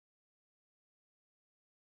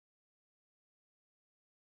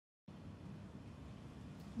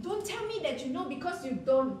Don't tell me that you know because you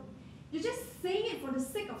don't. You're just saying it for the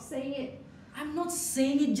sake of saying it. I'm not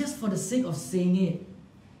saying it just for the sake of saying it.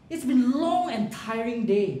 It's been a long and tiring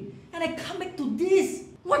day, and I come back to this.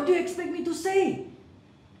 What do you expect me to say?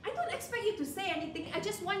 I don't expect you to say anything. I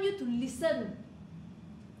just want you to listen.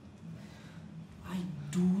 I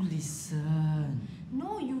do listen.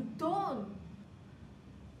 No, you don't.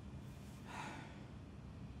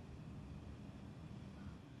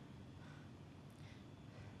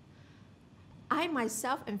 I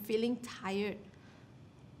myself am feeling tired.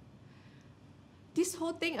 This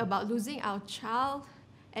whole thing about losing our child,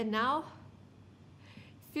 and now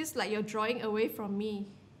feels like you're drawing away from me.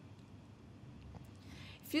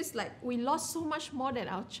 Feels like we lost so much more than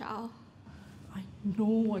our child. I know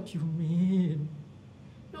what you mean.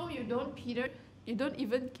 No, you don't, Peter. You don't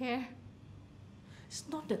even care. It's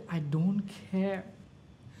not that I don't care.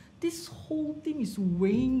 This whole thing is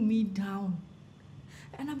weighing me down.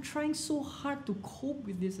 And I'm trying so hard to cope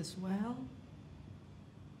with this as well.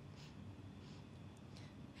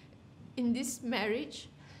 In this marriage,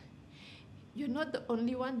 you're not the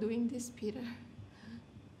only one doing this, Peter.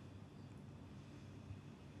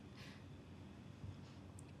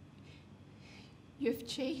 You've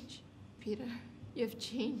changed, Peter. You've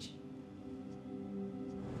changed.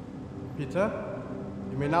 Peter,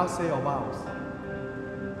 you may now say your vows.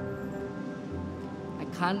 I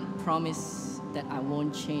can't promise that I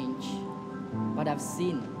won't change, but I've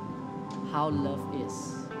seen how love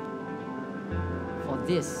is. For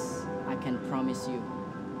this, I can promise you.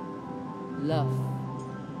 Love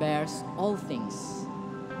bears all things,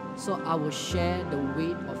 so I will share the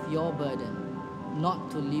weight of your burden, not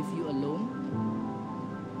to leave you alone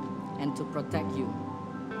and to protect you.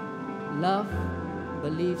 Love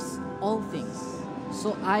believes all things,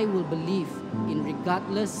 so I will believe in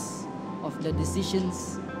regardless of the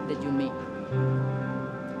decisions that you make.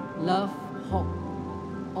 Love hopes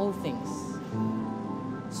all things,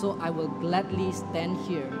 so I will gladly stand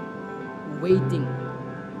here waiting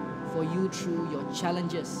for you through your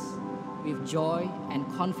challenges with joy and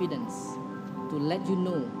confidence to let you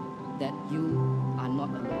know that you are not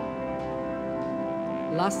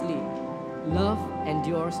alone. Lastly, love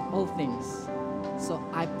endures all things, so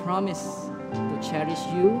I promise to cherish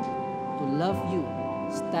you, to love you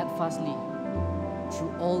steadfastly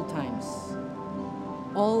through all times.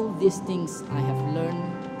 All these things I have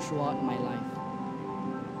learned throughout my life.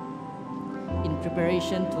 In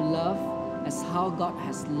preparation to love as how God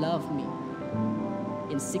has loved me,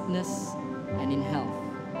 in sickness and in health,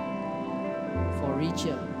 for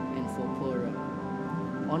richer and for poorer,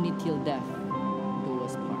 only till death do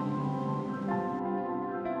us part.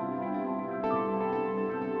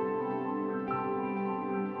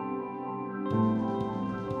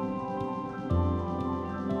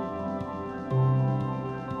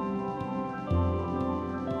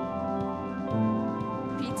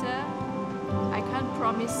 Peter, I can't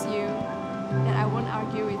promise you that I won't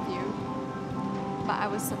argue with you, but I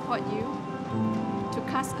will support you to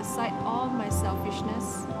cast aside all my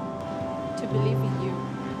selfishness, to believe in you.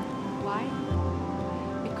 Why?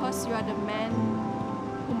 Because you are the man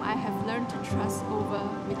whom I have learned to trust over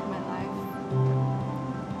with my life,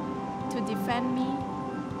 to defend me,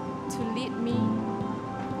 to lead me.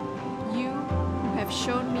 You who have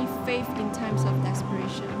shown me faith in times of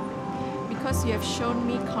desperation, because you have shown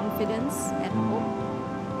me confidence and hope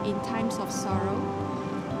in times of sorrow.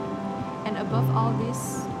 And above all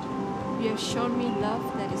this, you have shown me love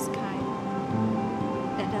that is kind,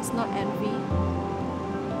 that does not envy,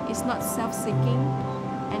 is not self-seeking,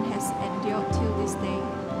 and has endured till this day.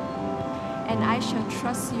 And I shall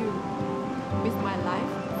trust you with my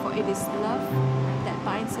life, for it is love that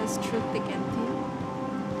binds us through thick and thin,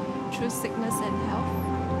 through sickness and health,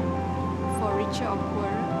 for richer or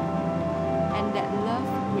poorer, and that love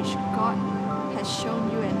which God has shown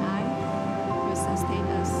you and I will sustain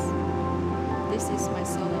us. This is my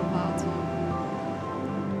solemn vow to you.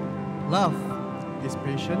 Love is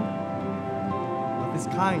patient. Love is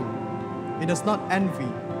kind. It does not envy.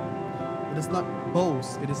 It does not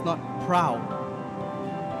boast. It is not proud.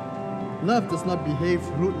 Love does not behave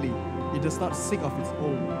rudely. It does not seek of its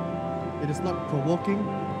own. It is not provoking.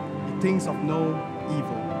 It thinks of no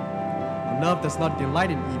evil. And love does not delight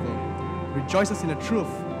in evil. It rejoices in the truth.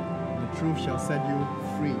 And the truth shall set you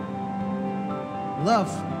free. Love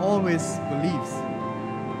always believes,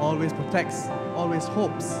 always protects, always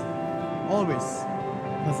hopes, always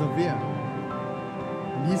perseveres.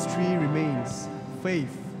 And these three remains: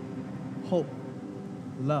 faith, hope,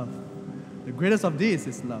 love. The greatest of these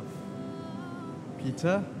is love.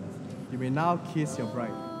 Peter, you may now kiss your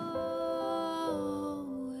bride.